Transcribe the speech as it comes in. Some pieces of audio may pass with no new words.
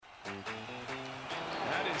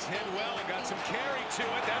well and got some carry to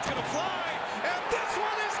it. That's going to fly, and this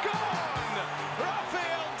one is gone.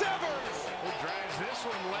 Rafael Devers. Who drives this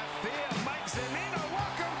one left field. Mike Zunino,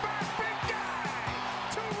 welcome back, big guy.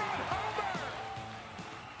 Two-run homer.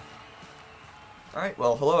 All right,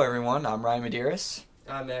 well, hello everyone. I'm Ryan Medeiros.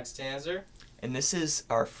 I'm Max Tanzer. And this is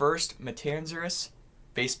our first Matanzarus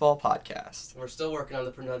baseball podcast. We're still working on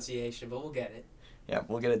the pronunciation, but we'll get it. Yeah,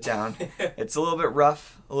 we'll get it down. It's a little bit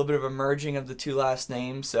rough, a little bit of a merging of the two last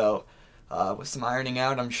names, so with some ironing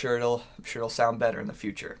out, I'm sure it'll sound better in the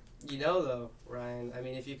future. You know, though, Ryan, I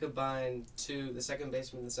mean, if you combine the second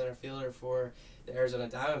baseman and the center fielder for the Arizona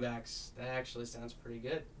Diamondbacks, that actually sounds pretty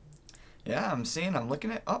good. Yeah, I'm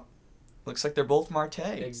looking at, looks like they're both Marte.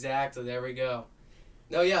 Exactly, there we go.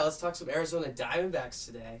 No, yeah, let's talk some Arizona Diamondbacks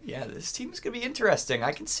today. Yeah, this team is going to be interesting.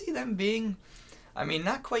 I can see them being,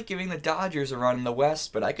 not quite giving the Dodgers a run in the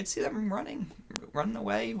West, but I could see them running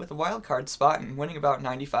away with a wild card spot and winning about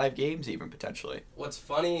 95 games even, potentially. What's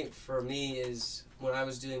funny for me is when I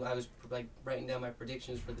was writing down my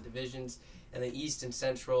predictions for the divisions, and the East and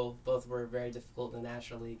Central both were very difficult in the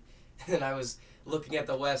National League. And I was looking at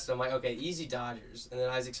the West, and I'm like, okay, easy Dodgers. And then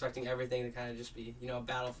I was expecting everything to kind of just be, a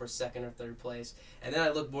battle for second or third place. And then I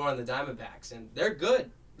looked more on the Diamondbacks, and they're good.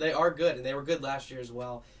 They are good, and they were good last year as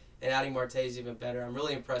well. And adding Marte is even better. I'm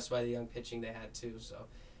really impressed by the young pitching they had, too. So,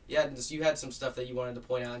 yeah, you had some stuff that you wanted to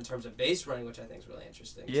point out in terms of base running, which I think is really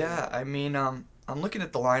interesting. Yeah, I'm looking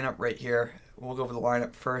at the lineup right here. We'll go over the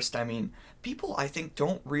lineup first. People, I think,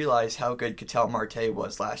 don't realize how good Ketel Marte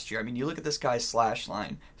was last year. You look at this guy's slash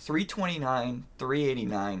line, 329,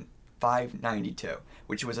 389, 592,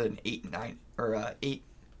 which was an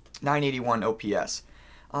 981 OPS.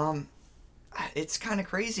 It's kind of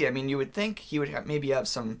crazy. You would think he would maybe have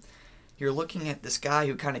some. You're looking at this guy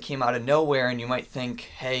who kind of came out of nowhere, and you might think,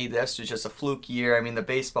 hey, this was just a fluke year. The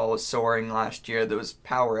baseball was soaring last year. There was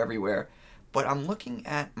power everywhere. But I'm looking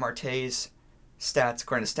at Marte's stats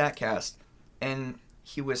according to StatCast, and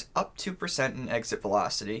he was up 2% in exit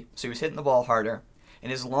velocity, so he was hitting the ball harder,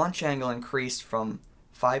 and his launch angle increased from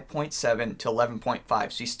 5.7 to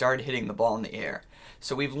 11.5, so he started hitting the ball in the air.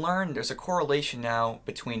 So we've learned there's a correlation now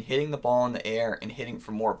between hitting the ball in the air and hitting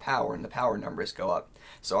for more power, and the power numbers go up.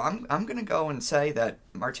 So I'm going to go and say that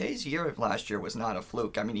Marte's year of last year was not a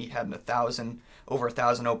fluke. He had over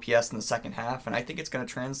 1,000 OPS in the second half, and I think it's going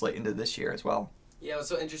to translate into this year as well. Yeah, what's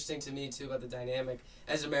so interesting to me, too, about the dynamic,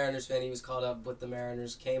 as a Mariners fan, he was called up with the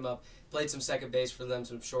Mariners, came up, played some second base for them,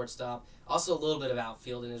 some shortstop, also a little bit of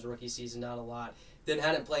outfield in his rookie season, not a lot. Then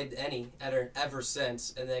hadn't played any ever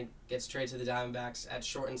since, and then gets traded to the Diamondbacks at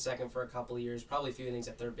short and second for a couple of years, probably a few innings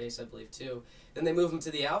at third base, I believe, too. Then they moved him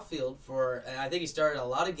to the outfield and I think he started a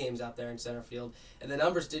lot of games out there in center field, and the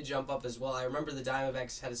numbers did jump up as well. I remember the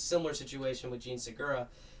Diamondbacks had a similar situation with Gene Segura,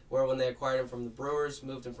 where when they acquired him from the Brewers,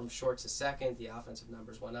 moved him from short to second, the offensive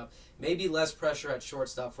numbers went up. Maybe less pressure at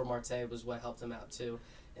shortstop for Marte was what helped him out, too.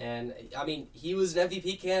 And, he was an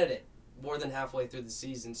MVP candidate more than halfway through the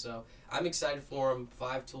season, so I'm excited for him.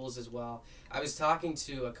 5 tools as well. I was talking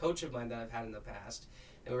to a coach of mine that I've had in the past,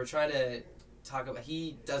 and we were trying to talk about,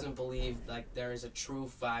 he doesn't believe there is a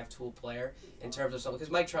true 5-tool player in terms of something,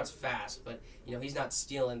 because Mike Trout's fast, but he's not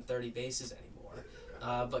stealing 30 bases anymore.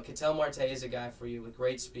 But Ketel Marte is a guy for you with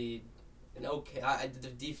great speed. And the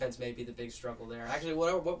defense may be the big struggle there. Actually,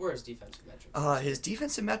 what were his defensive metrics? His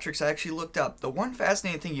defensive metrics I actually looked up. The one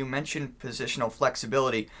fascinating thing you mentioned, positional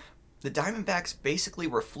flexibility. The Diamondbacks basically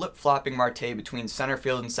were flip-flopping Marte between center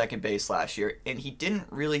field and second base last year, and he didn't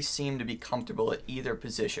really seem to be comfortable at either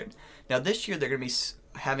position. Now this year they're going to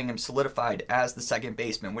be having him solidified as the second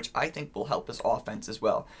baseman, which I think will help his offense as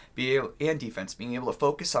well, and defense. Being able to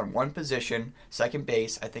focus on one position, second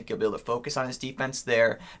base, I think he'll be able to focus on his defense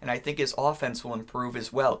there, and I think his offense will improve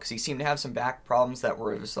as well, because he seemed to have some back problems that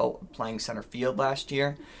were a result of playing center field last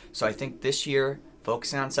year. So I think this year,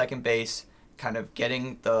 focusing on second base, kind of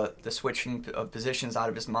getting the switching of positions out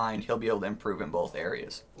of his mind, he'll be able to improve in both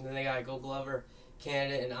areas. And then they got a Gold Glover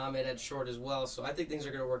candidate and Ahmed at short as well, so I think things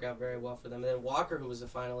are going to work out very well for them. And then Walker, who was a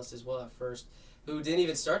finalist as well at first, who didn't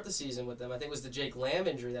even start the season with them. I think it was the Jake Lamb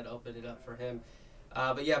injury that opened it up for him.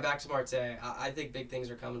 But yeah, back to Marte. I think big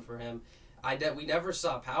things are coming for him. We never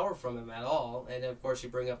saw power from him at all, and of course you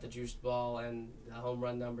bring up the juiced ball and the home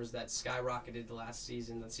run numbers that skyrocketed the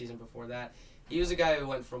season before that. He was a guy who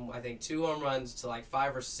went from, I think, 2 home runs to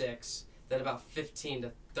 5 or 6, then about 15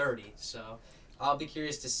 to 30. So I'll be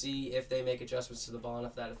curious to see if they make adjustments to the ball and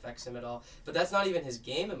if that affects him at all. But that's not even his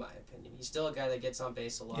game, in my opinion. He's still a guy that gets on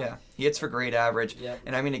base a lot. Yeah, he hits for great average. Yep.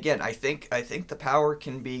 And again, I think the power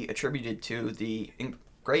can be attributed to the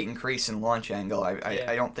great increase in launch angle.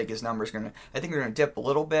 I don't think his number's going to... I think they're going to dip a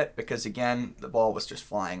little bit because, again, the ball was just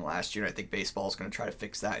flying last year. I think baseball's going to try to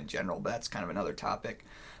fix that in general, but that's kind of another topic.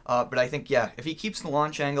 But I think, if he keeps the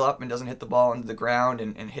launch angle up and doesn't hit the ball into the ground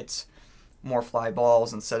and hits more fly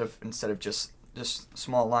balls instead of just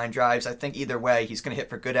small line drives, I think either way he's going to hit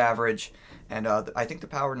for good average, and I think the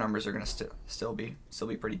power numbers are going to still be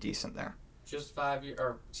pretty decent there. Just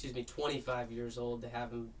 25 years old to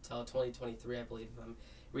have him till 2023, I believe, if I'm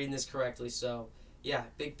reading this correctly. So, yeah,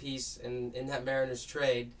 big piece in that Mariners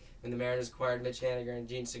trade when the Mariners acquired Mitch Haniger and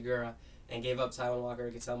Gene Segura and gave up Taijuan Walker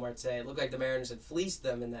and Ketel Marte. It looked like the Mariners had fleeced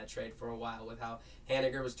them in that trade for a while with how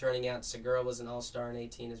Haniger was turning out. Segura was an all-star in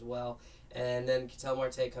 18 as well. And then Ketel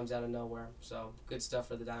Marte comes out of nowhere. So, good stuff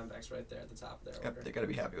for the Diamondbacks right there at the top of their order. Yep, they got to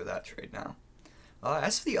be happy with that trade now.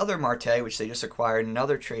 As for the other Marte, which they just acquired,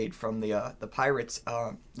 another trade from the Pirates,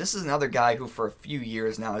 this is another guy who for a few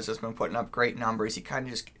years now has just been putting up great numbers. He kind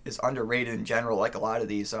of just is underrated in general, like a lot of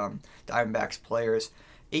these Diamondbacks players.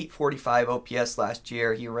 845 OPS last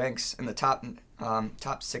year. He ranks in the top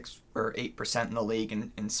 6 or 8% in the league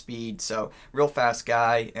in speed, so real fast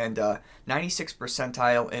guy, and 96th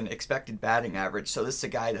percentile in expected batting average. So this is a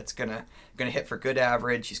guy that's gonna hit for good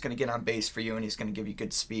average. He's gonna get on base for you, and he's gonna give you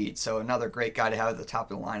good speed. So another great guy to have at the top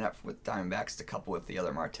of the lineup with Diamondbacks to couple with the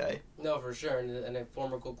other Marte. No, for sure, and a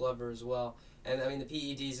former Gold Glover as well. And I mean the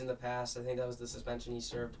PEDs in the past. I think that was the suspension he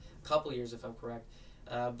served a couple years, if I'm correct.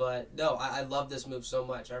 But no, I love this move so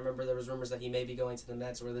much. I remember there was rumors that he may be going to the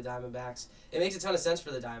Mets or the Diamondbacks. It makes a ton of sense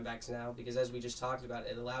for the Diamondbacks now because, as we just talked about,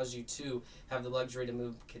 it allows you to have the luxury to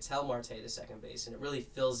move Ketel Marte to second base, and it really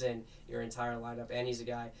fills in your entire lineup. And he's a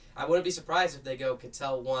guy. I wouldn't be surprised if they go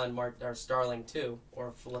Ketel 1, or Starling 2,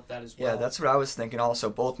 or flip that as well. Yeah, that's what I was thinking. Also,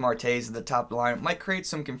 both Martes at the top of the line might create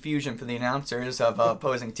some confusion for the announcers of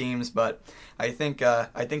opposing teams, but I think the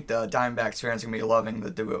Diamondbacks fans are gonna be loving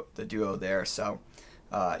the duo there. So.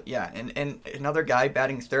 And another guy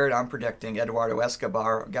batting third, I'm predicting Eduardo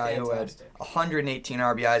Escobar, a guy Fantastic. who had 118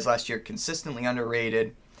 RBIs last year, consistently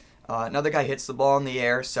underrated. Another guy hits the ball in the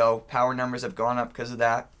air, so power numbers have gone up because of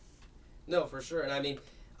that. No, for sure. And I mean,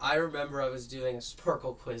 I remember I was doing a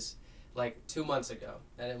Sparkle quiz like 2 months ago,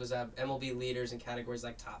 and it was MLB leaders in categories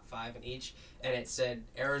like top 5 in each, and it said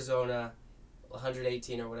Arizona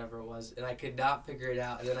 118 or whatever it was, and I could not figure it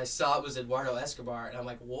out. And then I saw it was Eduardo Escobar, and I'm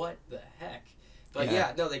like, what the heck? But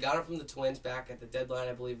they got him from the Twins back at the deadline,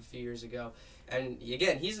 I believe, a few years ago. And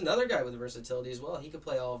again, he's another guy with versatility as well. He could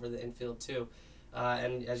play all over the infield too.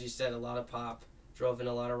 And as you said, a lot of pop, drove in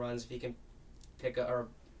a lot of runs. If he can pick up or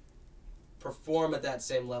perform at that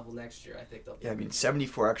same level next year, I think they'll be. Yeah, I mean,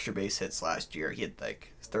 74 extra base hits last year. He had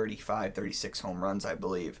like 35, 36 home runs, I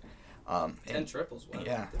believe. 10 triples. Wow.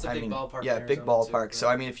 Yeah, it's a big ballpark. Yeah, big ballpark. Too, so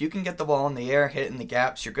I mean, if you can get the ball in the air, hit it in the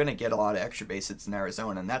gaps, you're going to get a lot of extra base hits in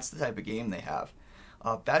Arizona, and that's the type of game they have.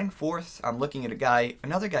 Batting fourth, I'm looking at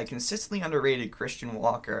another guy consistently underrated, Christian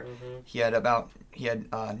Walker. Mm-hmm. He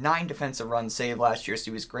had 9 defensive runs saved last year, so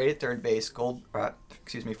he was great at third base,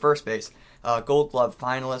 first base, Gold Glove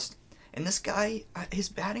finalist. And this guy, his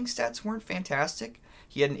batting stats weren't fantastic.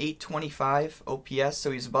 He had an 825 OPS, so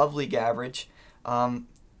he's above league average.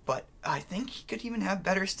 But I think he could even have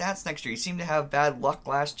better stats next year. He seemed to have bad luck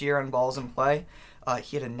last year on balls in play.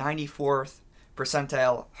 He had a 94th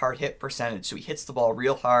percentile hard hit percentage, so he hits the ball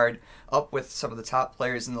real hard, up with some of the top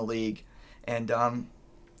players in the league. And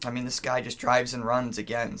this guy just drives and runs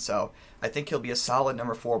again, so I think he'll be a solid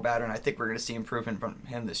number 4 batter, and I think we're going to see improvement from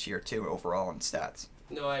him this year too, overall in stats.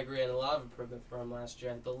 No, I agree, and a lot of improvement from him last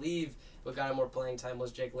year. I believe what got him more playing time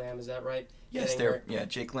was Jake Lamb. Is that right? Yes,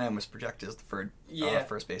 Jake Lamb was projected as the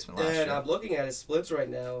first baseman last year. And I'm looking at his splits right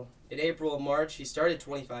now. In April and March, he started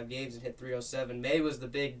 25 games and hit 307. May was the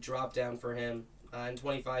big drop down for him. In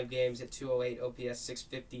 25 games, hit 208, OPS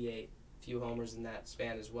 658. A few homers in that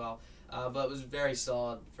span as well. But was very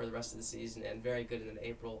solid for the rest of the season and very good in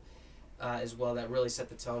April as well. That really set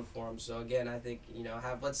the tone for him. So again, I think,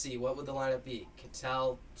 let's see, what would the lineup be?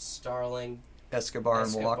 Ketel, Starling, Escobar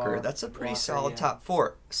and Walker. That's a pretty solid top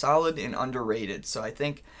 4. Solid and underrated. So I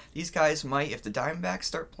think these guys might, if the Diamondbacks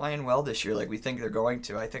start playing well this year like we think they're going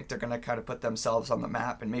to, I think they're going to kind of put themselves on the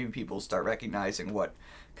map, and maybe people start recognizing what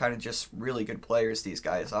kind of just really good players these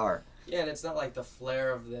guys are. Yeah, and it's not like the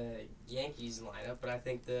flair of the Yankees lineup, but I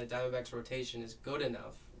think the Diamondbacks rotation is good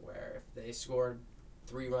enough where if they scored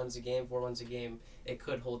 3 runs a game, 4 runs a game, it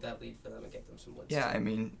could hold that lead for them and get them some wins. Yeah, I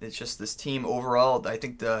mean, it's just this team overall. I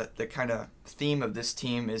think the kind of theme of this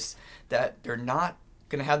team is that they're not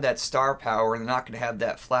going to have that star power, and they're not going to have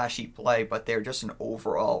that flashy play, but they're just an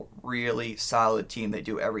overall really solid team. They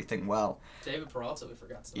do everything well. David Peralta, we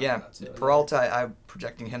forgot to talk about too. Peralta, I'm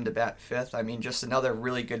projecting him to bat fifth. I mean, just another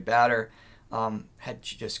really good batter. Had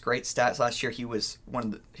just great stats last year. He was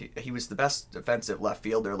he was the best defensive left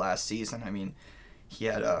fielder last season. I mean, he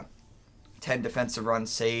had 10 defensive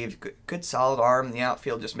runs saved. Good solid arm in the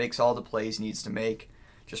outfield. Just makes all the plays he needs to make.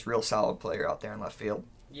 Just real solid player out there in left field.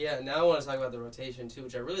 Yeah, now I want to talk about the rotation too,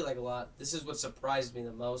 which I really like a lot. This is what surprised me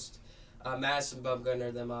the most. Madison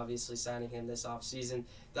Bumgarner, them obviously signing him this offseason.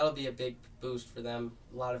 That'll be a big boost for them.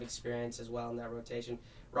 A lot of experience as well in that rotation.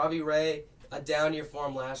 Robbie Ray, a down year for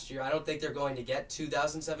him last year. I don't think they're going to get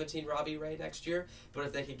 2017 Robbie Ray next year, but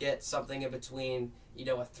if they could get something in between, a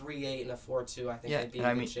 3.8 and a 4.2, I think they'd be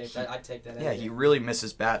in good shape. I'd take that. Yeah, he really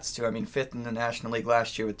misses bats too. I mean, fifth in the National League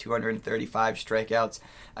last year with 235 strikeouts.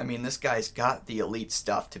 I mean, this guy's got the elite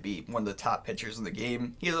stuff to be one of the top pitchers in the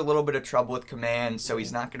game. He has a little bit of trouble with command, so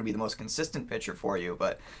he's not going to be the most consistent pitcher for you.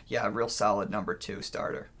 But yeah, a real solid number 2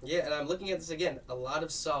 starter. Yeah, and I'm looking at this again. A lot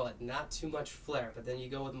of solid, not too much flair. But then you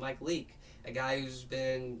go with Mike Leake, a guy who's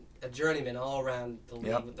been a journeyman all around the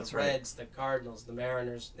league with the Reds, the Cardinals, the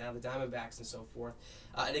Mariners, now the Diamondbacks, and so forth.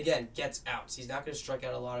 And again, gets outs. He's not going to strike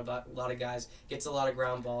out a lot of guys. Gets a lot of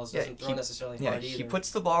ground balls. Doesn't throw necessarily hard either. He puts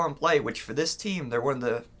the ball in play, which for this team, they're one of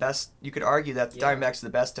the best. You could argue that the Diamondbacks are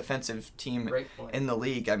the best defensive team in the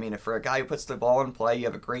league. I mean, if for a guy who puts the ball in play, you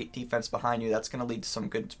have a great defense behind you. That's going to lead to some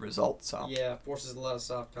good results. So. Yeah, forces a lot of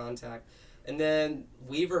soft contact. And then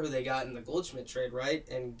Weaver, who they got in the Goldschmidt trade, right?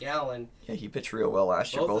 And Gallen. Yeah, he pitched real well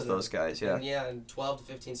last year, both those guys, yeah. And 12 to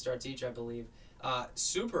 15 starts each, I believe.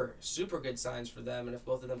 Super good signs for them, and if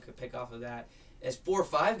both of them could pick off of that, as 4 or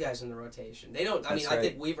 5 guys in the rotation. They don't. I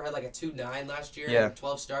think Weaver had like a 2.9 last year, and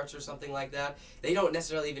 12 starts or something like that. They don't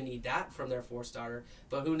necessarily even need that from their 4-starter,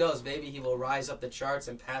 but who knows? Maybe he will rise up the charts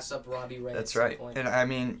and pass up Robbie Ray. That's at some right. point. And I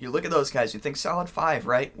mean, you look at those guys, you think solid 5,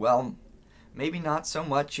 right? Well, maybe not so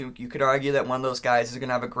much. You could argue that one of those guys is going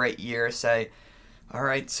to have a great year. Say, all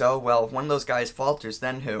right, so if one of those guys falters,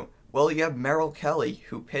 then who? Well, you have Merrill Kelly,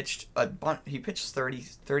 who pitched he pitched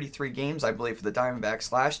 33 games, I believe, for the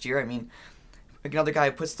Diamondbacks last year. I mean, another guy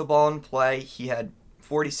who puts the ball in play. He had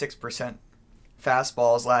 46%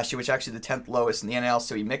 fastballs last year, which is actually the 10th lowest in the NL,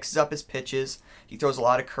 so he mixes up his pitches. He throws a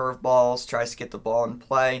lot of curveballs, tries to get the ball in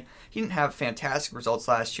play. He didn't have fantastic results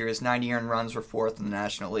last year. His 90 earned runs were 4th in the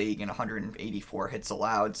National League and 184 hits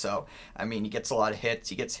allowed, so, I mean, he gets a lot of hits.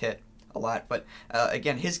 He gets hit a lot, but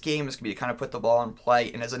again, his game is going to be to kind of put the ball in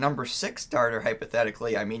play, and as a number 6 starter,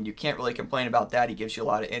 hypothetically, I mean, you can't really complain about that. He gives you a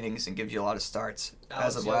lot of innings and gives you a lot of starts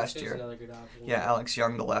as of last year. Another good option. Yeah, Alex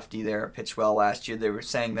Young, the lefty there, pitched well last year. They were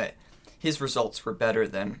saying that his results were better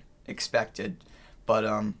than expected, but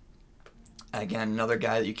again, another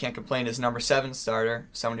guy that you can't complain is number 7 starter,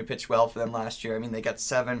 someone who pitched well for them last year. I mean, they got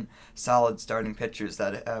 7 solid starting pitchers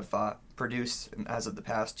that have produced as of the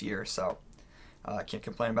past year, so can't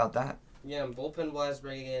complain about that. Yeah, and bullpen-wise,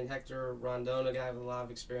 bringing in Hector Rondon, a guy with a lot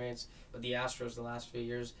of experience with the Astros the last few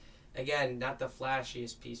years. Again, not the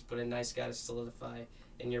flashiest piece, but a nice guy to solidify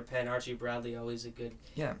in your pen. Archie Bradley, always a good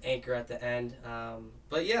anchor at the end.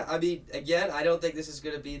 But yeah, I mean, again, I don't think this is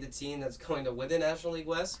going to be the team that's going to win the National League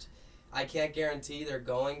West. I can't guarantee they're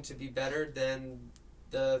going to be better than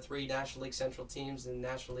the 3 National League Central teams and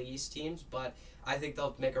National League East teams, but I think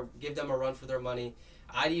they'll give them a run for their money.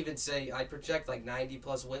 I'd even say I'd project like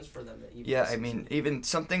 90-plus wins for them. Yeah, I mean, even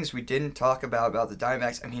some things we didn't talk about the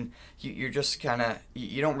Diamondbacks. I mean, you're just kind of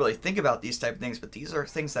you don't really think about these type of things, but these are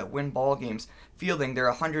things that win ball games. Fielding, their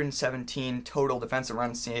 117 total defensive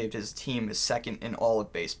runs saved. His team is 2nd in all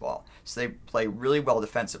of baseball, so they play really well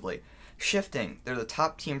defensively. Shifting, they're the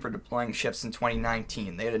top team for deploying shifts in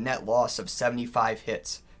 2019. They had a net loss of 75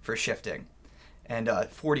 hits for shifting, and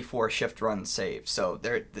 44 shift runs saved. So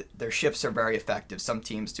their shifts are very effective. Some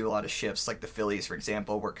teams do a lot of shifts, like the Phillies, for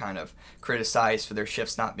example, were kind of criticized for their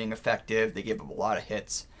shifts not being effective. They give up a lot of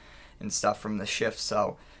hits and stuff from the shifts.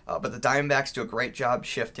 So, but the Diamondbacks do a great job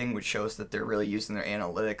shifting, which shows that they're really using their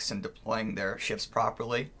analytics and deploying their shifts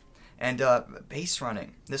properly. And base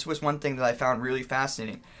running. This was one thing that I found really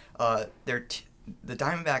fascinating. The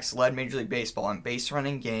Diamondbacks led Major League Baseball in base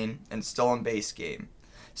running game and stolen base game.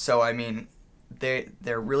 So, I mean,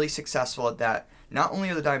 they're really successful at that. Not only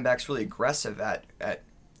are the Diamondbacks really aggressive at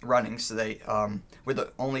running, so they were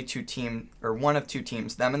the only 2 team, or one of 2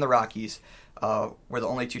 teams, them and the Rockies, were the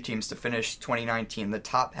only 2 teams to finish 2019, the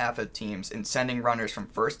top half of teams in sending runners from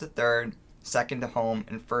 1st to 3rd, 2nd to home,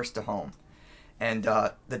 and 1st to home. And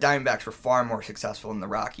the Diamondbacks were far more successful than the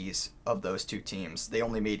Rockies of those two teams. They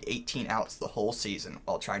only made 18 outs the whole season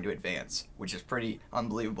while trying to advance, which is pretty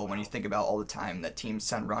unbelievable when you think about all the time that teams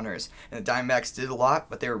send runners. And the Diamondbacks did a lot,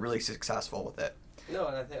 but they were really successful with it. No,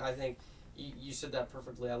 and I think you said that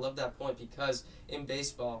perfectly. I love that point because in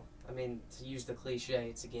baseball, I mean, to use the cliche,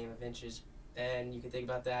 it's a game of inches. And you can think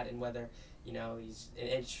about that and whether, he's an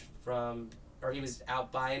inch from, or he was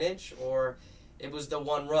out by an inch, or it was the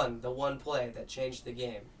one run, the one play that changed the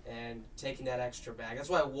game, and taking that extra bag. That's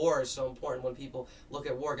why WAR is so important. When people look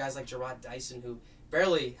at WAR, guys like Jarrod Dyson, who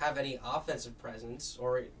barely have any offensive presence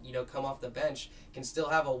or come off the bench, can still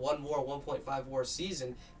have a 1 WAR, 1.5 WAR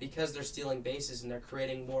season because they're stealing bases and they're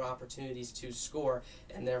creating more opportunities to score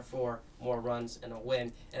and therefore more runs and a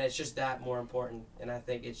win. And it's just that more important. And I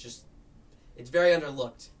think it's very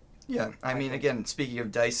underlooked. Yeah, I mean, again, speaking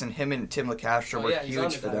of Dyson, him and Tim LeCastro were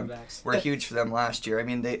huge for them. Were huge for them last year. I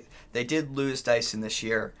mean, they did lose Dyson this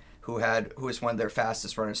year, who was one of their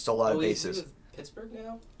fastest runners, stole a lot of bases. He's with Pittsburgh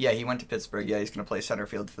now? Yeah, he went to Pittsburgh. Yeah, he's going to play center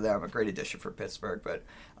field for them. A great addition for Pittsburgh. But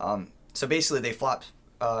so basically, they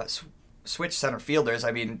switch center fielders.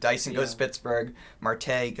 I mean, Dyson goes to Pittsburgh,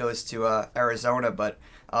 Marte goes to Arizona, but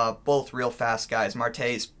both real fast guys.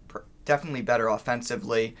 Marte's definitely better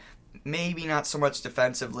offensively. Maybe not so much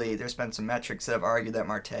defensively. There's been some metrics that have argued that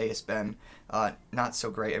Marte has been not so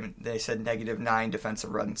great. I mean, they said -9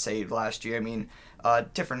 defensive runs saved last year. I mean,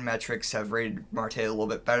 different metrics have rated Marte a little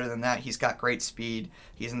bit better than that. He's got great speed.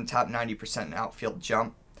 He's in the top 90% in outfield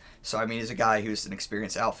jump. So, I mean, he's a guy who's an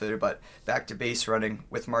experienced outfielder. But back to base running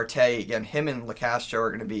with Marte, again, him and LeCastro are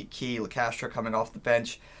going to be key. LeCastro coming off the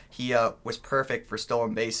bench. He was perfect for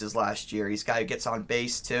stolen bases last year. He's a guy who gets on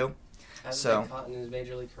base, too. Hasn't been caught in his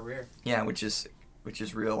major league career. Yeah, which is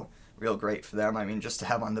real great for them. I mean, just to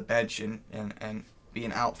have on the bench and be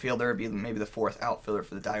an outfielder, be maybe the fourth outfielder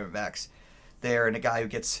for the Diamondbacks there, and a guy who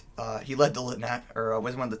gets he led the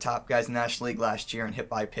was one of the top guys in the National League last year in hit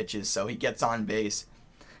by pitches, so he gets on base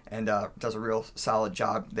and does a real solid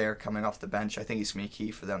job there coming off the bench. I think he's going to be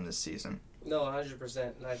key for them this season. No,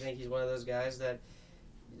 100%, and I think he's one of those guys that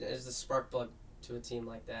is the spark plug to a team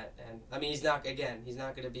like that. And I mean, he's not going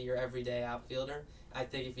to be your everyday outfielder. I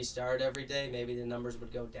think if he started every day, maybe the numbers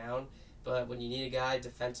would go down. But when you need a guy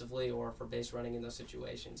defensively or for base running in those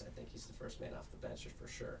situations, I think he's the first man off the bench for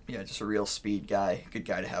sure. Yeah, just a real speed guy, good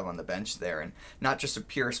guy to have on the bench there, and not just a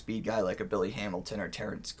pure speed guy like a Billy Hamilton or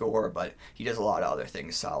Terrence Gore, but he does a lot of other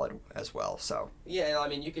things solid as well. So yeah, I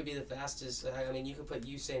mean, you could be the fastest. I mean, you could put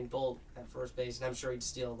Usain Bolt at first base, and I'm sure he'd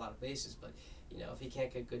steal a lot of bases, but if he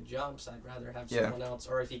can't get good jumps, I'd rather have someone else.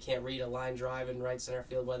 Or if he can't read a line drive in right center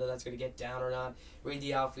field, whether that's going to get down or not, read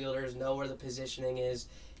the outfielders, know where the positioning is,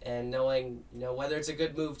 and knowing whether it's a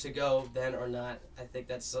good move to go then or not. I think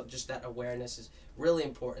that's just that awareness is really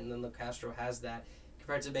important, and LeCastro has that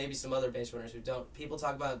compared to maybe some other base runners who don't. People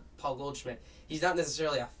talk about Paul Goldschmidt. He's not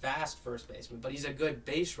necessarily a fast first baseman, but he's a good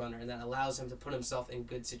base runner, and that allows him to put himself in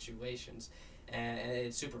good situations, and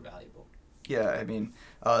it's super valuable. Yeah, I mean,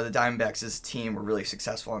 the Diamondbacks as a team were really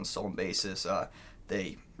successful on stolen bases.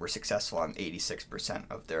 They were successful on 86%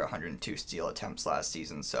 of their 102 steal attempts last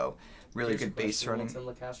season, so really good base running. Will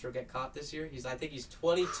Tim LeCastro get caught this year? I think he's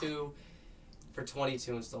 22 for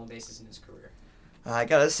 22 in stolen bases in his career. I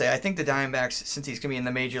gotta say, I think the Diamondbacks, since he's gonna be in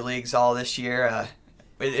the major leagues all this year,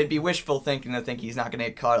 it'd be wishful thinking to think he's not gonna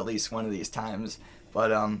get caught at least one of these times. But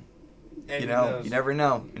you never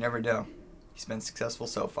know. You never know. He's been successful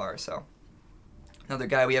so far, so. Another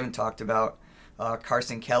guy we haven't talked about,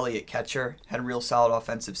 Carson Kelly at catcher, had a real solid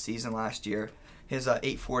offensive season last year. His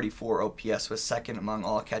 844 OPS was second among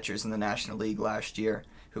all catchers in the National League last year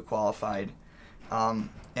who qualified.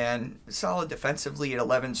 And solid defensively at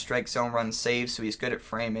 11 strike zone runs saved, so he's good at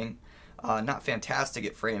framing. Not fantastic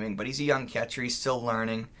at framing, but he's a young catcher. He's still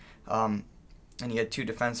learning. And he had 2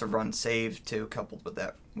 defensive runs saved too, coupled with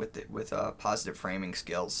that with positive framing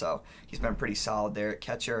skills. So he's been pretty solid there at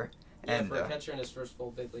catcher. Yeah, and for a catcher in his first full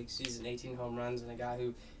big league season, 18 home runs, and a guy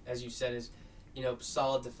who, as you said, is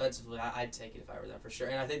solid defensively, I'd take it if I were that for sure.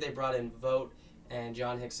 And I think they brought in Vogt and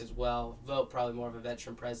John Hicks as well. Vogt probably more of a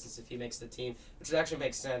veteran presence if he makes the team, which actually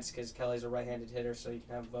makes sense because Kelly's a right-handed hitter, so you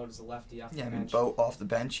can have Vogt as a lefty off the bench. Yeah, I mean, Vogt off the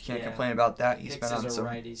bench, you can't complain about that. He's Hicks been on is a some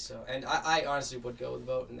righty, so and I honestly would go with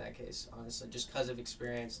Vogt in that case, honestly, just because of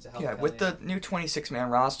experience to help. Yeah, Kelly with the new 26-man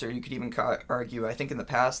roster, you could even argue. I think in the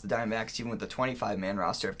past, the Diamondbacks, even with the 25-man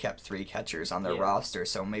roster, have kept 3 catchers on their roster,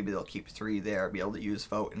 so maybe they'll keep 3 there, be able to use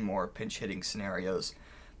Vogt in more pinch-hitting scenarios.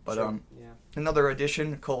 But another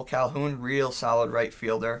addition, Cole Calhoun, real solid right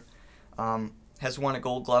fielder, has won a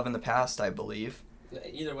Gold Glove in the past, I believe.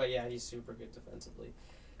 Either way, yeah, he's super good defensively.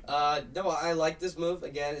 No, I like this move.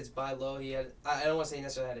 Again, it's buy low. I don't want to say he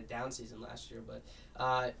necessarily had a down season last year, but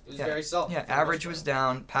it was very solid. Yeah, average was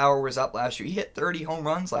down. Power was up last year. He hit 30 home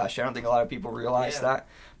runs last year. I don't think a lot of people realize that.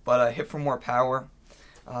 But hit for more power.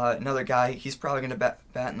 Another guy, he's probably going to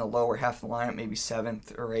bat in the lower half of the lineup, maybe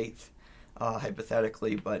 7th or 8th,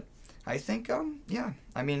 hypothetically. But I think,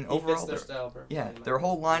 I mean, overall, their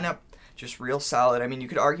whole lineup just real solid. I mean, you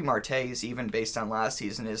could argue Martes, even based on last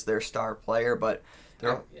season, is their star player, but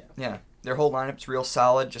their whole lineup's real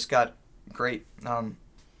solid. Just got great.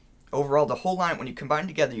 Overall, the whole lineup, when you combine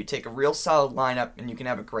together, you take a real solid lineup and you can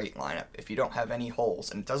have a great lineup if you don't have any holes.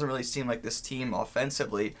 And it doesn't really seem like this team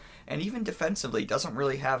offensively and even defensively doesn't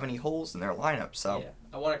really have any holes in their lineup. So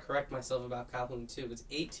I want to correct myself about Copeland too. It's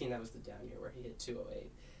 18 that was the down year where he hit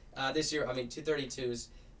 208. This year, I mean, 232 is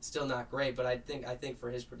still not great, but I think for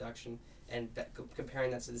his production and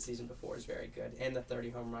comparing that to the season before is very good. And the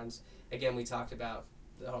 30 home runs. Again, we talked about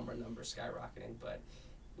the home run numbers skyrocketing, but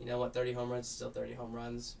you know what? 30 home runs is still 30 home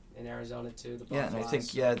runs in Arizona too. The ball and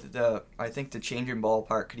flies. I think the change in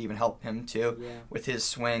ballpark could even help him too with his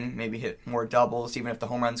swing. Maybe hit more doubles. Even if the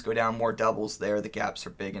home runs go down, more doubles there. The gaps are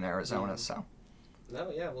big in Arizona, so.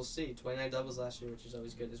 No, we'll see. 29 doubles last year, which is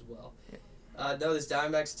always good as well. This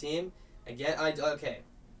Diamondbacks team again.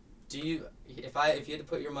 Do you if you had to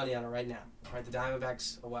put your money on it right now, are the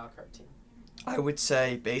Diamondbacks a wild card team? I would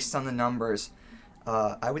say based on the numbers.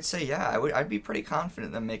 I would say, I'd be pretty confident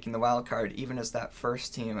in them making the wild card, even as that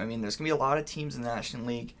first team. I mean, there's going to be a lot of teams in the National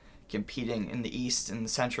League competing in the East and the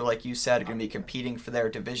Central, like you said, are going to be competing for their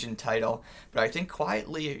division title. But I think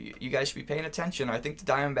quietly, you guys should be paying attention. I think the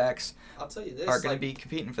Diamondbacks I'll tell you this, are going to be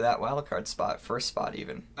competing for that wild card spot, first spot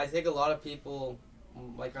even. I think a lot of people,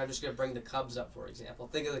 like I'm just going to bring the Cubs up, for example.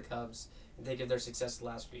 Think of the Cubs and think of their success the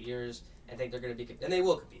last few years and think they're going to be, and they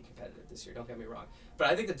will be competitive this year, don't get me wrong. But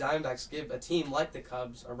I think the Diamondbacks give a team like the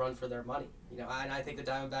Cubs a run for their money. You know, and I think the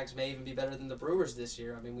Diamondbacks may even be better than the Brewers this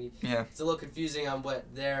year. I mean, it's a little confusing on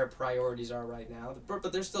what their priorities are right now.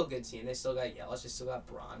 But they're still a good team. They still got Yelich, they still got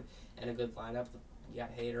Braun, and a good lineup. You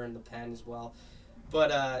got Hader in the pen as well.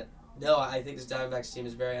 But no, I think this Diamondbacks team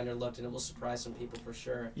is very underlooked, and it will surprise some people for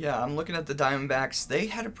sure. Yeah, I'm looking at the Diamondbacks. They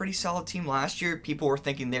had a pretty solid team last year. People were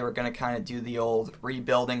thinking they were going to kind of do the old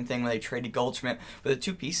rebuilding thing when they traded Goldschmidt. But the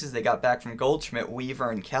two pieces they got back from Goldschmidt,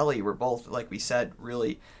 Weaver and Kelly, were both, like we said,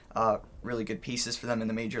 really good pieces for them in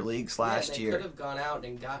the major leagues last year. They could have gone out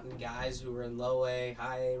and gotten guys who were in low A,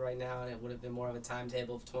 high A right now, and it would have been more of a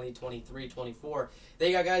timetable of 2023, 24.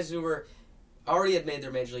 They got guys who already had made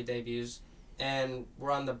their major league debuts, and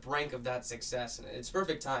we're on the brink of that success, and it's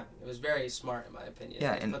perfect timing. It was very smart, in my opinion.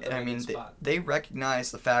 Yeah, and I mean, they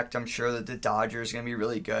recognize the fact, I'm sure, that the Dodgers are going to be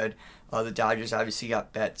really good. The Dodgers obviously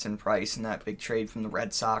got Betts and Price in that big trade from the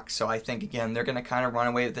Red Sox, so I think, again, they're going to kind of run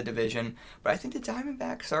away with the division. But I think the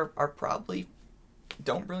Diamondbacks are probably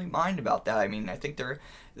don't really mind about that. I mean, I think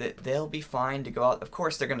they'll be fine to go out. Of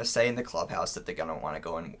course, they're going to say in the clubhouse that they're going to want to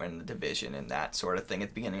go and win the division and that sort of thing at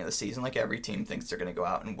the beginning of the season, like every team thinks they're going to go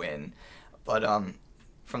out and win. But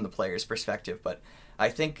from the players' perspective, but I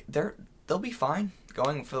think they'll be fine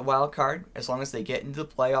going for the wild card as long as they get into the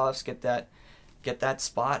playoffs, get that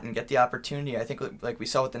spot, and get the opportunity. I think like we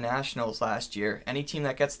saw with the Nationals last year, any team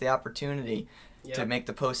that gets the opportunity to make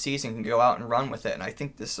the postseason can go out and run with it. And I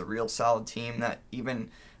think this is a real solid team that even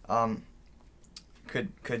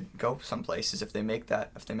could go some places if they make the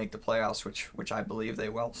playoffs, which I believe they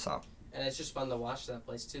will. So. And it's just fun to watch that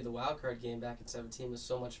place, too. The wild card game back in 2017 was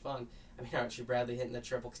so much fun. I mean, Archie Bradley hitting the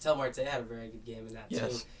triple. Ketel Marte had a very good game in that,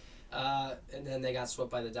 too. And then they got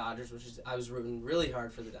swept by the Dodgers, I was rooting really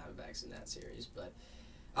hard for the Diamondbacks in that series. But,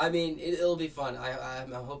 I mean, it'll be fun.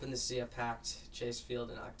 I'm hoping to see a packed Chase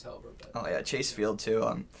Field in October. But, Chase Field,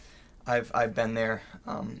 too. I've been there.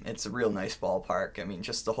 It's a real nice ballpark. I mean,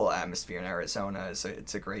 just the whole atmosphere in Arizona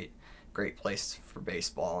it's a great place for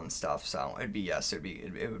baseball and stuff. So it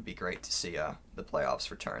would be great to see the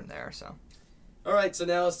playoffs return there. So. All right, so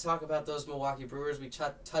now let's talk about those Milwaukee Brewers. We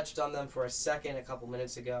touched on them for a second a couple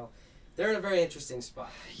minutes ago. They're in a very interesting spot.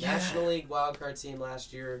 Yeah. National League wildcard team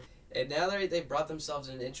last year, and now they've brought themselves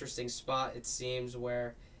in an interesting spot, it seems,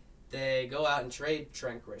 where they go out and trade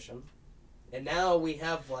Trent Grisham. And now we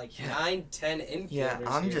have 9, 10 infielders. Yeah,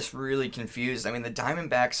 I'm just really confused. I mean, the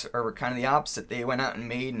Diamondbacks are kind of the opposite. They went out and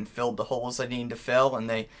made and filled the holes they needed to fill, and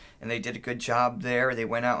they did a good job there. They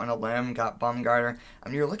went out on a limb, got Bumgarner. I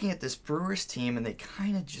mean, you're looking at this Brewers team, and they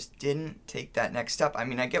kind of just didn't take that next step. I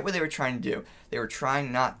mean, I get what they were trying to do. They were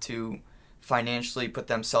trying not to financially put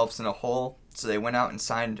themselves in a hole, so they went out and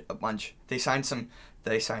signed a bunch. They signed some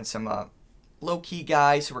low-key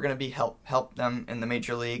guys who were going to be help them in the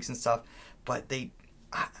major leagues and stuff. But they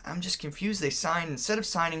I'm just confused. They signed, instead of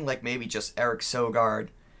signing like maybe just Eric Sogard,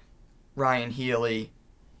 Ryan Healy,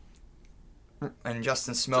 and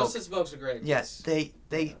Justin Smoke. Justin Smoke's a great. Yes,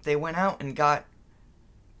 they went out and got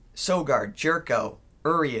Sogard, Jerko,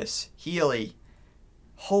 Urias, Healy,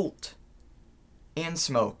 Holt, and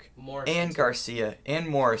Smoke, Morrison. and Garcia, and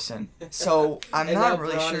Morrison. So I'm and not now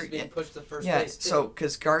really Braun sure. is being pushed to first Yeah, base too. so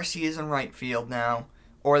because Garcia's in right field now,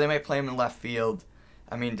 or they might play him in left field.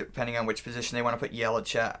 I mean, depending on which position they want to put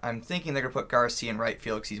Yelich at. I'm thinking they're going to put Garcia in right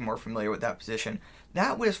field because he's more familiar with that position.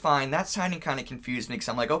 That was fine. That signing kind of confused me because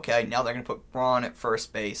I'm like, okay, now they're going to put Braun at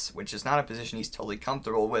first base, which is not a position he's totally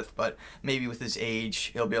comfortable with, but maybe with his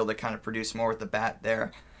age, he'll be able to kind of produce more with the bat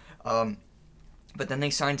there. But then they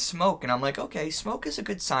signed Smoke, and I'm like, okay, Smoke is a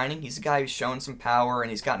good signing. He's a guy who's shown some power, and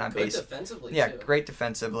he's gotten on Good base. defensively Yeah, too. great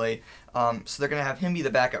defensively. So they're going to have him be the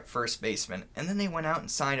backup first baseman. And then they went out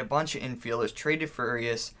and signed a bunch of infielders, traded for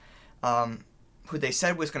Urias, who they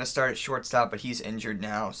said was going to start at shortstop, but he's injured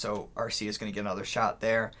now, so RC is going to get another shot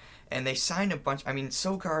there. And they signed a bunch. I mean,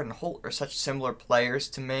 Sogard and Holt are such similar players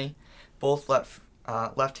to me, both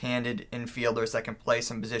left-handed infielders that can play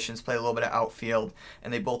some positions, play a little bit of outfield,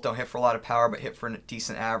 and they both don't hit for a lot of power, but hit for a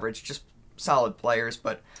decent average. Just solid players,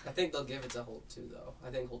 but I think they'll give it to Holt too, though. I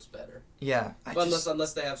think Holt's better. yeah.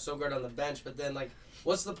 Unless they have Sogard on the bench, but then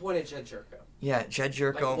what's the point of Jed Jerko? Yeah, Jed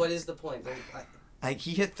Jerko. What is the point?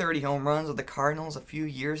 He hit 30 home runs with the Cardinals a few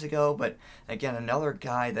years ago, but again, another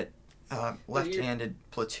guy that left-handed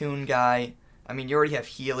platoon guy. I mean, you already have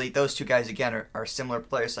Healy. Those two guys, again, are similar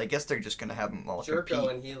players, so I guess they're just going to have them all compete.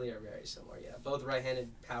 Jerko and Healy are very similar, yeah. Both right-handed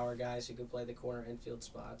power guys who can play the corner infield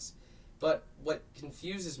spots. But what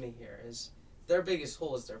confuses me here is their biggest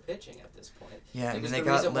hole is their pitching at this point. Yeah, it was and they the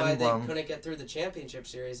got reason why they Lindblom. couldn't get through the championship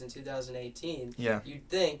series in 2018. Yeah. You'd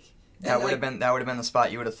think... That would have been the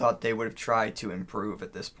spot you would have thought they would have tried to improve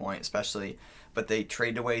at this point, especially. But they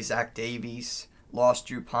traded away Zach Davies, lost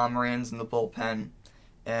Drew Pomeranz in the bullpen,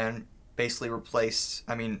 and basically replaced.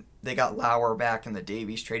 I mean, they got Lauer back in the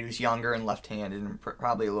Davies trade, who's younger and left-handed and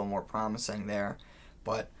probably a little more promising there.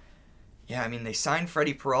 But yeah, I mean, they signed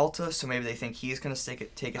Freddie Peralta, so maybe they think he's going to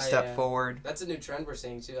take a step forward. That's a new trend we're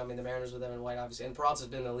seeing too. I mean, the Mariners with Evan White, obviously, and Peralta's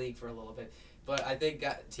been in the league for a little bit. But I think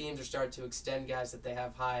teams are starting to extend guys that they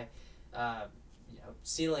have high.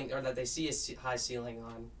 Ceiling, or that they see a high ceiling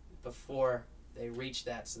on before they reach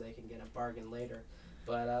that, so they can get a bargain later.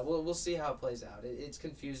 But we'll see how it plays out. It's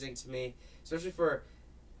confusing to me, especially for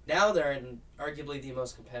now. They're in arguably the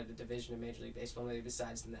most competitive division in Major League Baseball, maybe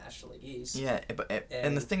besides the National League East. Yeah,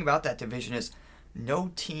 and the thing about that division is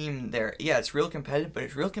no team there. Yeah, it's real competitive, but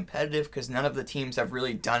it's real competitive because none of the teams have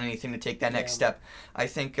really done anything to take that next step. I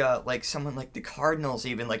think like someone like the Cardinals,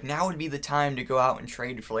 even like now would be the time to go out and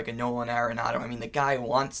trade for like a Nolan Arenado. I mean, the guy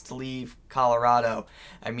wants to leave Colorado.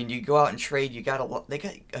 I mean, you go out and trade. They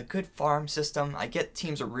got a good farm system. I get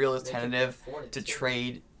teams are real tentative to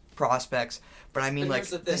trade prospects, but I mean, but like here's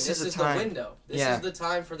the thing. this is the time. The window. This is the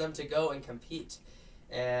time for them to go and compete,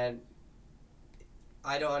 and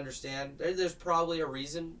I don't understand. There's probably a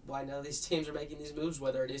reason why none of these teams are making these moves,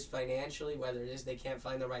 whether it is financially, whether it is they can't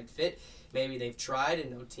find the right fit. Maybe they've tried and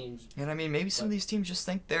no teams... And I mean, maybe some of these teams just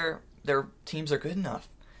think their teams are good enough.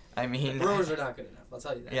 I mean... The Brewers are not good enough, I'll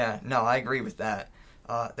tell you that. Yeah, no, I agree with that.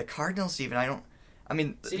 The Cardinals even,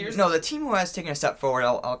 See, the team who has taken a step forward,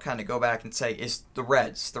 I'll kind of go back and say, is the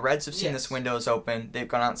Reds. The Reds have seen this windows open. They've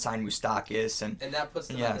gone out and signed Moustakas. And that puts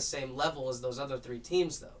them on the same level as those other three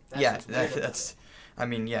teams, though. That's I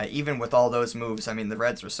mean, yeah, even with all those moves, I mean, the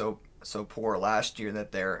Reds were so poor last year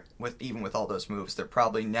that even with all those moves, they're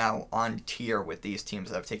probably now on tier with these teams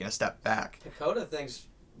that have taken a step back. Dakota thinks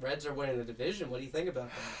Reds are winning the division. What do you think about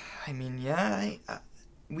that? I mean, yeah,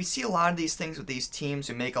 we see a lot of these things with these teams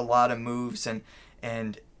who make a lot of moves and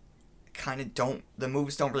kind of the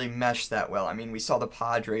moves don't really mesh that well. I mean, we saw the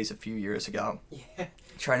Padres a few years ago. Yeah.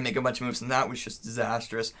 Trying to make a bunch of moves, and that was just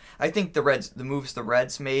disastrous. I think the moves the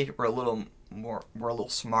Reds made were a little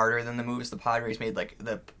smarter than the moves the Padres made. Like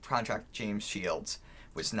the contract James Shields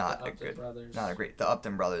was not a great. The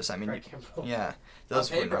Upton brothers. I mean, yeah,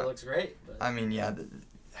 those on paper looks great. But I mean, yeah,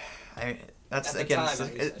 that's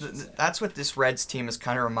that's what this Reds team is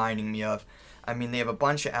kind of reminding me of. I mean, they have a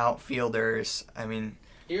bunch of outfielders. I mean,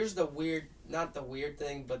 here's not the weird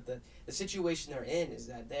thing, but the situation they're in is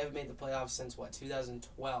that they haven't made the playoffs since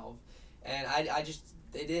 2012, and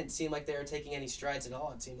they didn't seem like they were taking any strides at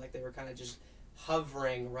all. It seemed like they were kind of just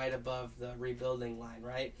hovering right above the rebuilding line,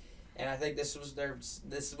 right? And I think this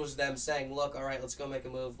was them saying, look, all right, let's go make a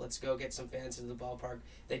move. Let's go get some fans into the ballpark.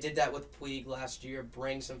 They did that with Puig last year.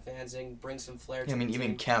 Bring some fans in. Bring some flair to the team.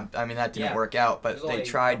 Even Kemp. That didn't work out, but they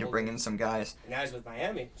tried to bring in some guys. Now he's with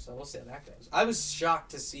Miami, so we'll see how that goes. I was shocked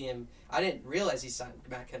to see him. I didn't realize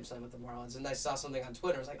Matt Kemp signed with the Marlins, and I saw something on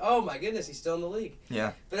Twitter. I was like, oh my goodness, he's still in the league.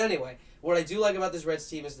 Yeah. But anyway, what I do like about this Reds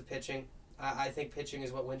team is the pitching. I think pitching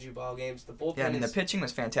is what wins you ball games. The bullpen the pitching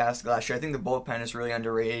was fantastic last year. I think the bullpen is really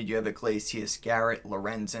underrated. You have Iglesias, Garrett,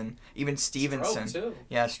 Lorenzen, even Stevenson. Strope, too.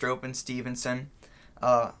 Yeah, Strope and Stevenson.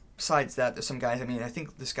 Besides that, there's some guys. I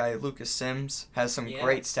think this guy, Lucas Sims, has some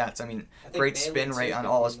great stats. Great spin rate on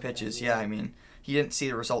all his pitches. He didn't see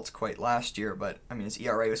the results quite last year, but, his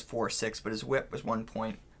ERA was 4.6, but his whip was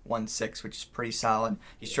 1.16, which is pretty solid.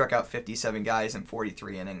 He struck out 57 guys in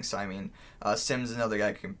 43 innings. So, Sims is another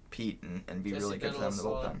guy who can compete and be really good for them in the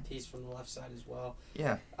bullpen. Piece from the left side as well.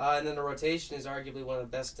 Yeah. And then the rotation is arguably one of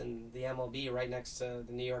the best in the MLB, right next to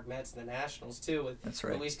the New York Mets and the Nationals, too, with That's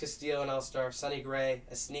right. Luis Castillo, an all-star, Sonny Gray,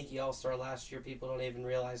 a sneaky all-star last year. People don't even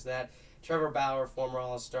realize that. Trevor Bauer, former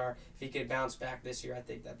all-star. If he could bounce back this year, I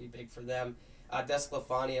think that'd be big for them.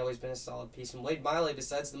 Desclafani always been a solid piece. And Wade Miley,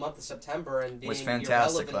 besides the month of September and being was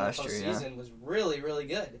fantastic irrelevant last in the year, postseason, was really, really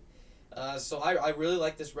good. So I really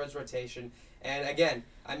like this Reds rotation. And again,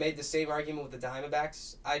 I made the same argument with the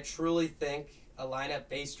Diamondbacks. I truly think a lineup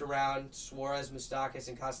based around Suarez, Moustakas,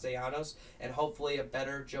 and Castellanos, and hopefully a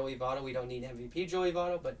better Joey Votto. We don't need MVP Joey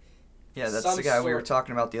Votto, but yeah, that's the guy we were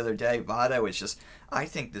talking about the other day. Votto is just, I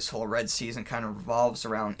think this whole Reds season kind of revolves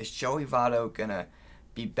around, is Joey Votto going to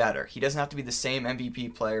be better? He doesn't have to be the same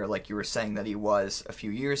MVP player like you were saying that he was a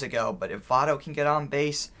few years ago, but if Votto can get on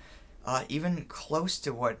base, even close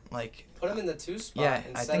to what, put him in the 2 spot. Yeah,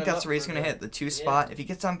 I think that's where he's going to hit, the 2 spot. If he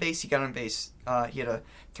gets on base, he got on base. He had a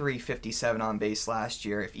 357 on base last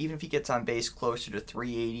year. Even if he gets on base closer to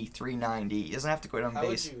 380, 390, he doesn't have to go on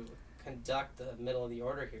base. How would you conduct the middle of the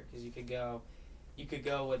order here? Because you could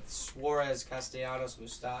go with Suarez, Castellanos,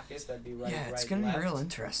 Moustakas. That'd be right. Yeah, it's going to be real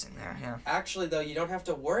interesting there. Yeah. Actually, though, you don't have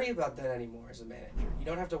to worry about that anymore as a manager. You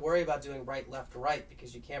don't have to worry about doing right, left, right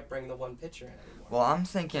because you can't bring the one pitcher in anymore. Well, I'm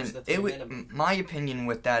thinking my opinion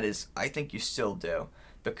with that is I think you still do,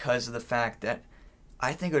 because of the fact that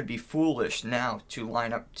I think it would be foolish now to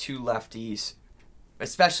line up 2 lefties,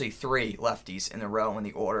 especially 3 lefties in a row in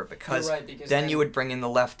the order, because then you would bring in the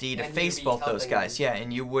lefty to face both those guys. Yeah,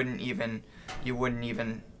 and you wouldn't even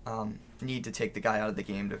need to take the guy out of the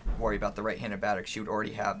game to worry about the right-handed batter, because you would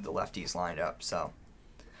already have the lefties lined up. So,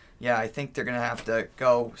 yeah, I think they're going to have to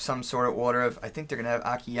go some sort of order of, I think they're going to have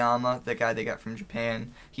Akiyama, the guy they got from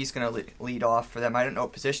Japan. He's going to lead off for them. I don't know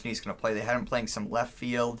what position he's going to play. They had him playing some left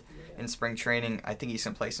field in spring training. I think he's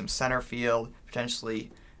going to play some center field,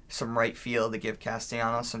 potentially some right field to give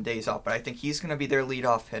Castellanos some days off, but I think he's going to be their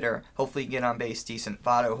leadoff hitter. Hopefully he can get on base decent.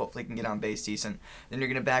 Votto hopefully can get on base decent. Then you're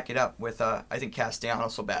going to back it up with, I think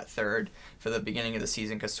Castellanos will bat third for the beginning of the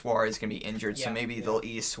season because Suarez is going to be injured, so maybe they'll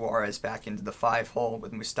ease Suarez back into the 5-hole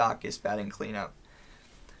with Moustakas batting cleanup.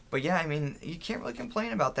 But yeah, you can't really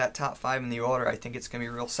complain about that top 5 in the order. I think it's going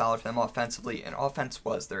to be real solid for them offensively, and offense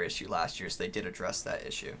was their issue last year, so they did address that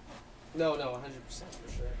issue. No, 100%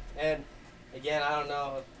 for sure. And again, I don't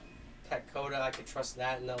know if Pet Coda, I could trust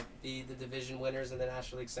that, and they'll be the division winners in the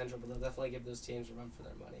National League Central, but they'll definitely give those teams a run for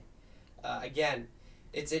their money. Again,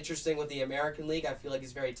 it's interesting with the American League. I feel like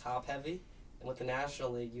it's very top-heavy, and with the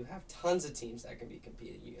National League, you have tons of teams that can be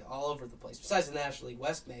competing all over the place. Besides the National League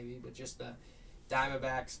West, maybe, but just the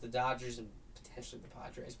Diamondbacks, the Dodgers, and potentially the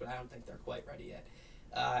Padres, but I don't think they're quite ready yet.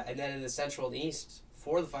 And then in the Central and East,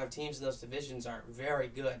 4 of the 5 teams in those divisions are very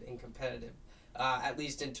good and competitive, at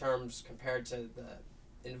least in terms compared to the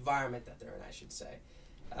environment that they're in, I should say.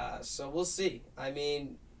 So we'll see. I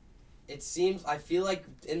feel like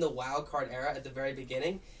in the wild card era at the very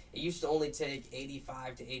beginning, it used to only take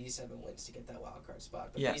 85 to 87 wins to get that wild card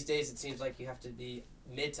spot. But these days it seems like you have to be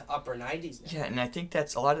mid to upper 90s now. Yeah, and I think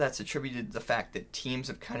a lot of that's attributed to the fact that teams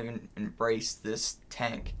have kind of embraced this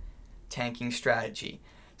tanking strategy.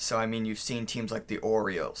 So, you've seen teams like the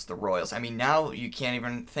Orioles, the Royals. Now you can't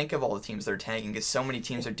even think of all the teams that are tanking because so many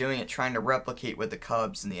teams are doing it, trying to replicate what the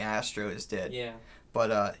Cubs and the Astros did. Yeah.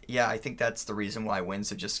 But, I think that's the reason why wins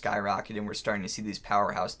have just skyrocketed, and we're starting to see these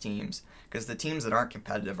powerhouse teams. Because the teams that aren't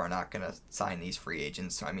competitive are not going to sign these free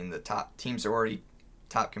agents. So, the top teams are already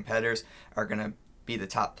top competitors, are going to be the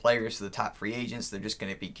top players, so the top free agents. They're just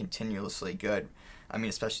going to be continuously good.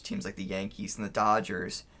 Especially teams like the Yankees and the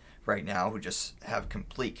Dodgers right now, who just have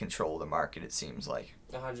complete control of the market, it seems like.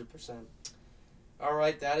 100%. All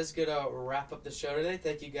right, that is going to wrap up the show today.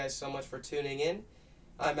 Thank you guys so much for tuning in.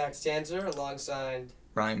 I'm Max Tanzer alongside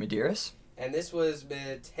Ryan Medeiros. And this was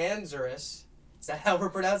Matanzarus. Is that how we're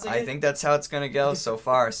pronouncing it? I think that's how it's going to go so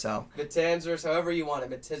far, so. Matanzarus, however you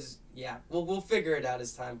want it. Yeah, we'll figure it out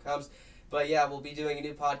as time comes. But yeah, we'll be doing a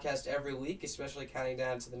new podcast every week, especially counting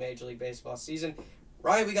down to the Major League Baseball season.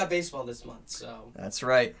 Ryan, we got baseball this month, so. That's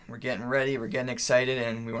right. We're getting ready. We're getting excited,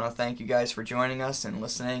 and we want to thank you guys for joining us and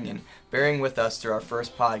listening and bearing with us through our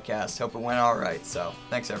first podcast. Hope it went all right. So,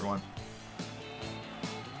 thanks, everyone.